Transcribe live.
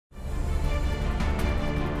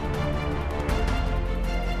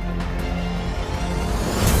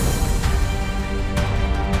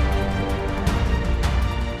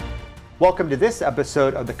Welcome to this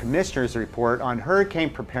episode of the Commissioner's Report on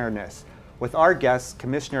Hurricane Preparedness with our guests,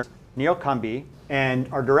 Commissioner Neil Combee and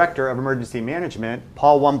our Director of Emergency Management,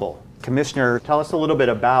 Paul Womble. Commissioner, tell us a little bit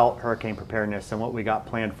about hurricane preparedness and what we got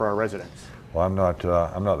planned for our residents. Well, I'm not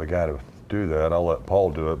the guy to do that. I'll let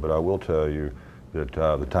Paul do it, but I will tell you that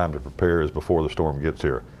the time to prepare is before the storm gets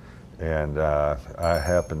here. And I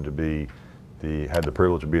happen to had the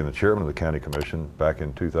privilege of being the chairman of the county commission back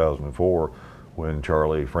in 2004 when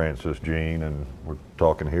Charlie, Francis, Gene, and we're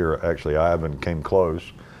talking here, actually Ivan came close.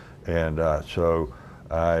 And so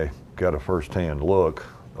I got a firsthand look,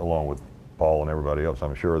 along with Paul and everybody else,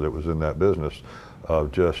 I'm sure, that was in that business,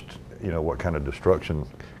 of just, what kind of destruction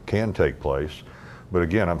can take place. But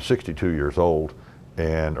again, I'm 62 years old,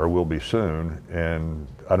 or will be soon, and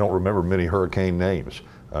I don't remember many hurricane names.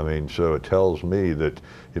 I mean, so it tells me that,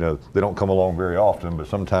 they don't come along very often, but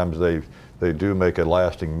sometimes they do make a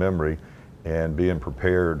lasting memory, and being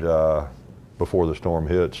prepared before the storm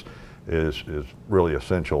hits is really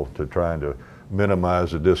essential to trying to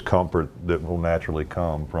minimize the discomfort that will naturally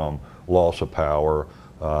come from loss of power,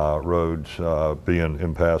 roads being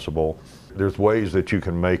impassable. There's ways that you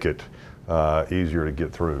can make it easier to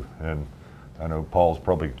get through, and I know Paul's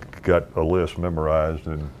probably got a list memorized,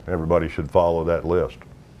 and everybody should follow that list.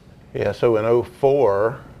 Yeah, so in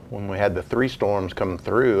 '04, when we had the 3 storms come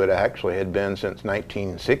through, it actually had been since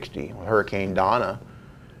 1960. Hurricane Donna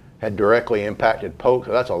had directly impacted Polk,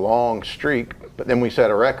 so that's a long streak. But then we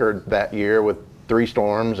set a record that year with 3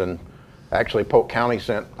 storms, and actually Polk County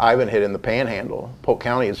Ivan hit in the Panhandle. Polk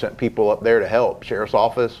County had sent people up there to help, Sheriff's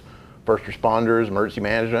Office, first responders, emergency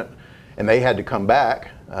management, and they had to come back.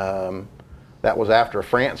 That was after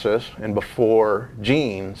Francis and before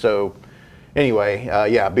Gene. So anyway,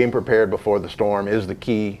 yeah, being prepared before the storm is the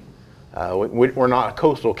key. We're not a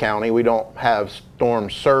coastal county. We don't have storm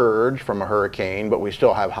surge from a hurricane, but we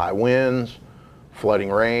still have high winds,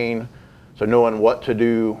 flooding rain. So knowing what to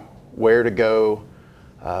do, where to go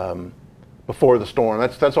before the storm,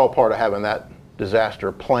 that's all part of having that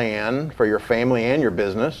disaster plan for your family and your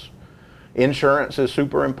business. Insurance is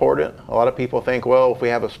super important. A lot of people think, well, if we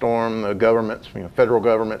have a storm, the government's, federal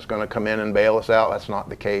government's going to come in and bail us out. That's not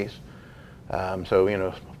the case.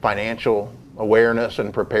 So, financial awareness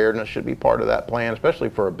and preparedness should be part of that plan, especially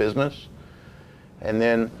for a business. And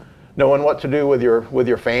then knowing what to do with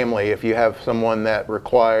your family. If you have someone that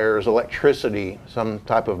requires electricity, some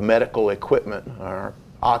type of medical equipment, or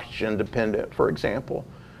oxygen dependent, for example,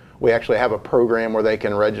 we actually have a program where they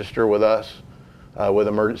can register with us with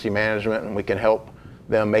emergency management, and we can help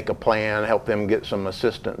them make a plan, help them get some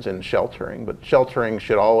assistance in sheltering. But sheltering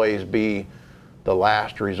should always be the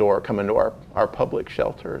last resort, come into our public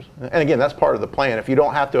shelters. And again, that's part of the plan. If you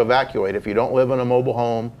don't have to evacuate, if you don't live in a mobile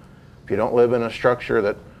home, if you don't live in a structure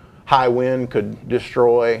that high wind could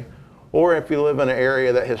destroy, or if you live in an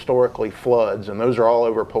area that historically floods, and those are all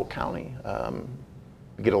over Polk County,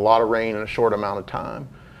 you get a lot of rain in a short amount of time,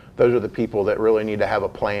 those are the people that really need to have a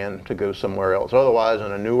plan to go somewhere else. Otherwise,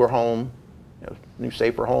 in a newer home, new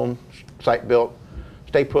safer home, site built,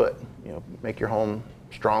 stay put, make your home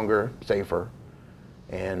stronger, safer.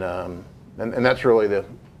 And that's really the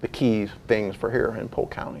key things for here in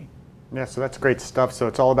Polk County. Yeah, so that's great stuff. So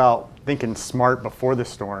it's all about thinking smart before the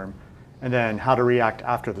storm and then how to react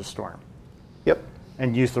after the storm. Yep.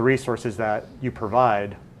 And use the resources that you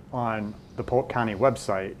provide on the Polk County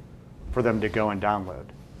website for them to go and download.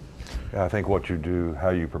 Yeah, I think what you do, how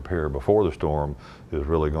you prepare before the storm, is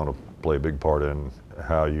really going to play a big part in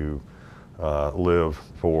how you live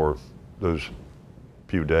for those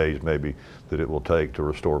few days maybe that it will take to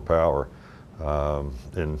restore power,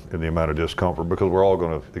 in the amount of discomfort, because we're all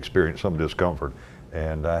going to experience some discomfort.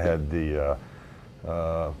 And I had the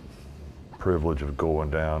privilege of going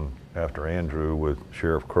down after Andrew with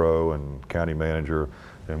Sheriff Crow and county manager,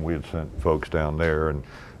 and we had sent folks down there, and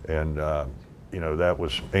that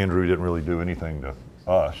was, Andrew didn't really do anything to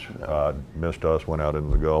us, missed us, went out into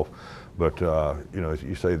the Gulf. But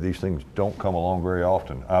you say these things don't come along very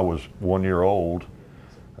often. I was 1 year old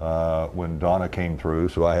when Donna came through,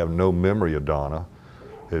 so I have no memory of Donna.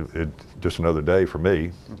 It just another day for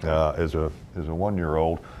me as a 1 year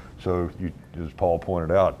old. So as Paul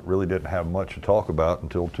pointed out, really didn't have much to talk about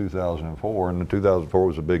until 2004, and 2004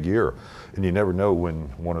 was a big year. And you never know when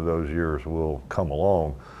one of those years will come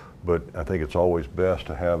along, but I think it's always best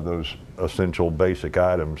to have those essential basic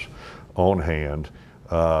items on hand.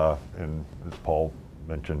 And as Paul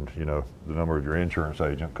mentioned, the number of your insurance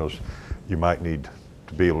agent, because you might need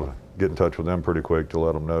to be able to get in touch with them pretty quick to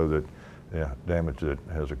let them know that damage that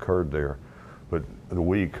has occurred there. But the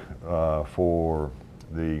week for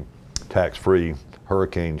the tax-free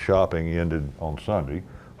hurricane shopping ended on Sunday.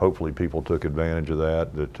 hopefully people took advantage of that,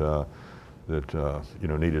 you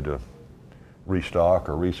know, needed to restock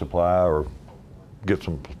or resupply or get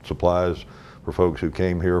some supplies for folks who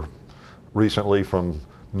came here recently from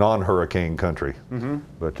non-hurricane country.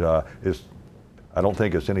 But I don't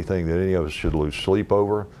think it's anything that any of us should lose sleep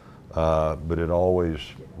over, but it always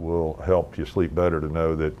will help you sleep better to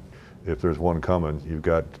know that if there's one coming, you've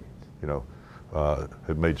got, you know,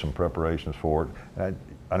 have made some preparations for it. And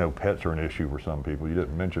I know pets are an issue for some people. You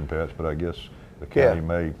didn't mention pets, but I guess the county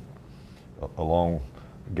may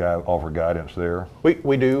offer guidance there.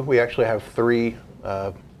 We do. We actually have 3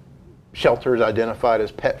 shelters identified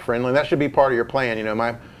as pet friendly. That should be part of your plan. You know,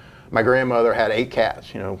 my grandmother had 8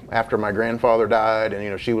 cats, you know, after my grandfather died, and, you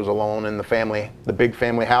know, she was alone in the big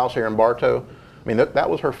family house here in Bartow. I mean, that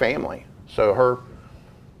was her family. So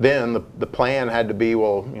then the plan had to be,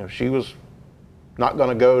 well, you know, she was not going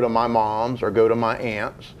to go to my mom's or go to my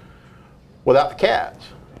aunt's without the cats.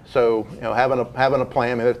 So, you know, having a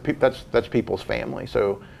plan, I mean, that's people's family.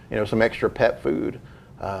 So, you know, some extra pet food.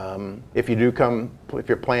 If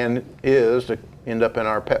your plan is to end up in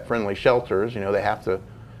our pet-friendly shelters, you know, they have to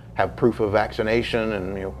have proof of vaccination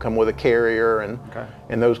and, you know, come with a carrier and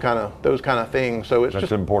those kind of things. So it's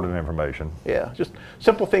just important information. Yeah, just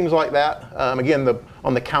simple things like that. Again,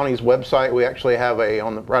 on the county's website, we actually have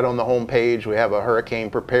right on the home page, we have a hurricane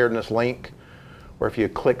preparedness link, where if you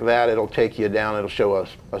click that, it'll take you down. It'll show us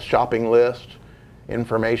a shopping list,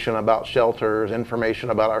 information about shelters, information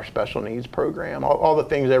about our special needs program. All the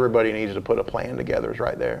things everybody needs to put a plan together is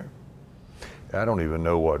right there. I don't even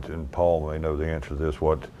know what, and Paul may know the answer to this,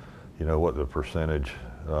 what the percentage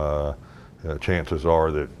chances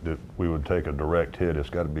are that we would take a direct hit.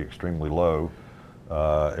 It's got to be extremely low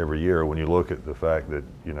every year when you look at the fact that,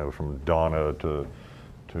 you know, from Donna to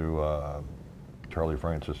Charlie,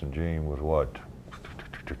 Francis, and Jean was what,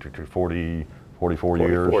 44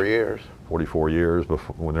 years? 44 years. 44 years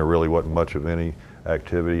before, when there really wasn't much of any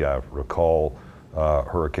activity. I recall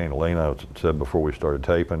Hurricane Elena, said before we started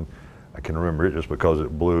taping. I can remember it just because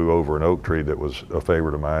it blew over an oak tree that was a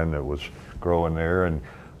favorite of mine that was growing there. And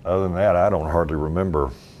other than that, I don't hardly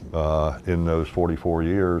remember in those 44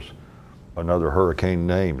 years another hurricane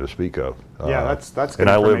name to speak of. Yeah, that's good. And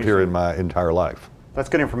I lived here in my entire life. That's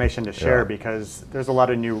good information to share because there's a lot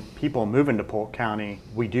of new people moving to Polk County.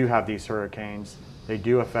 We do have these hurricanes. They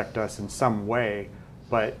do affect us in some way,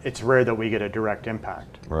 but it's rare that we get a direct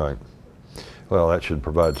impact. Right. Well, that should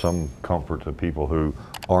provide some comfort to people who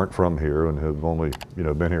aren't from here and have only, you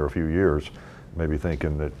know, been here a few years, maybe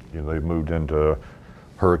thinking that, you know, they've moved into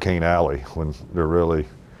Hurricane Alley when there really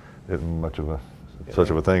isn't much of such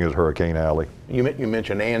of a thing as Hurricane Alley. You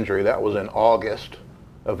mentioned Andrew. That was in August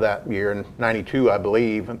of that year in '92, I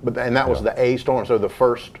believe, and that was the A storm. So the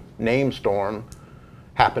first named storm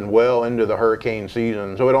happened well into the hurricane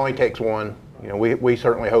season. So it only takes one. You know, we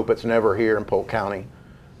certainly hope it's never here in Polk County.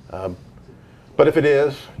 But if it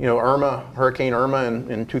is, you know, Hurricane Irma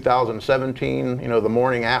in 2017, you know, the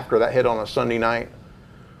morning after that hit on a Sunday night.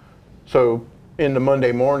 So into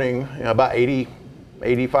Monday morning, you know, about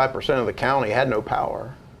 85% of the county had no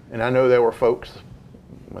power. And I know there were folks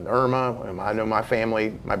with Irma. I know my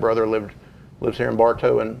family, my brother lives here in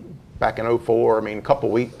Bartow, and back in '04, I mean, a couple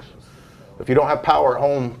weeks. If you don't have power at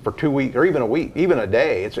home for 2 weeks, or even a week, even a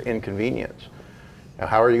day, it's an inconvenience. Now,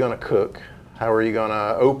 how are you going to cook? How are you going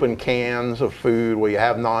to open cans of food? Will you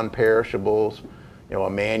have non-perishables? You know, a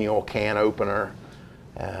manual can opener.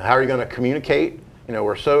 How are you going to communicate? You know,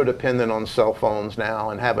 we're so dependent on cell phones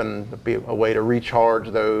now, and having a way to recharge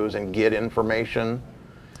those and get information.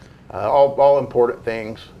 All important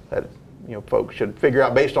things that, you know, folks should figure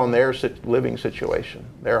out based on their living situation,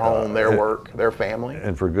 their home, their work, their family.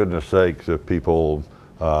 And for goodness sakes, if people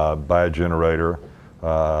buy a generator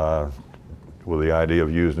with the idea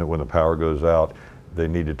of using it when the power goes out, they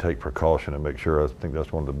need to take precaution and make sure. I think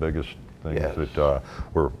that's one of the biggest things that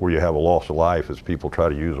where you have a loss of life is people try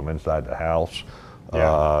to use them inside the house.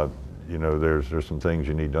 You know, there's some things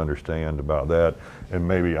you need to understand about that, and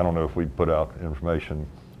maybe, I don't know if we put out information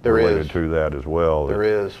related to that as well. There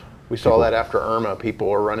is. We saw that after Irma. People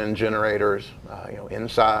were running generators, you know,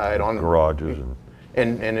 inside on garages,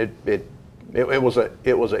 and it was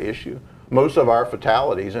an issue. Most of our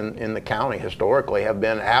fatalities in the county historically have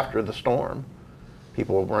been after the storm.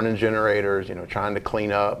 People running generators, you know, trying to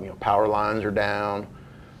clean up. You know, power lines are down.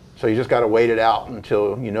 So you just got to wait it out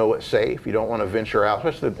until you know it's safe. You don't want to venture out,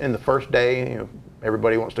 especially in the first day. You know,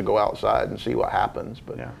 everybody wants to go outside and see what happens,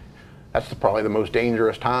 but that's probably the most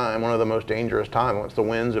dangerous time. One of the most dangerous times once the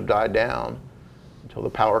winds have died down, until the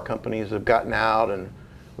power companies have gotten out and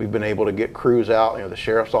we've been able to get crews out. You know, the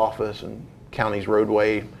sheriff's office and county's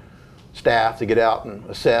roadway staff to get out and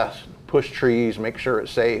assess, push trees, make sure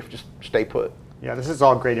it's safe, just stay put. Yeah, this is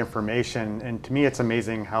all great information, and to me it's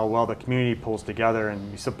amazing how well the community pulls together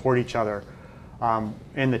and we support each other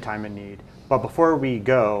in the time of need. But before we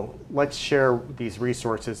go, let's share these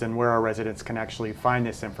resources and where our residents can actually find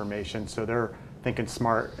this information so they're thinking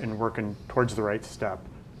smart and working towards the right step.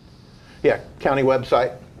 Yeah, county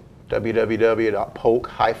website,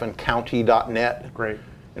 www.polk-county.net. Great.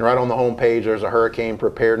 And right on the home page, there's a hurricane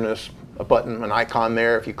preparedness, a button, an icon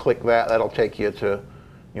there. If you click that, that'll take you to,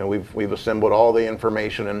 we've assembled all the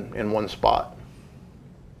information in one spot.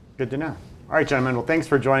 Good to know. All right, gentlemen. Well, thanks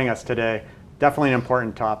for joining us today. Definitely an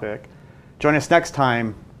important topic. Join us next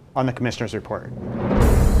time on the Commissioner's Report.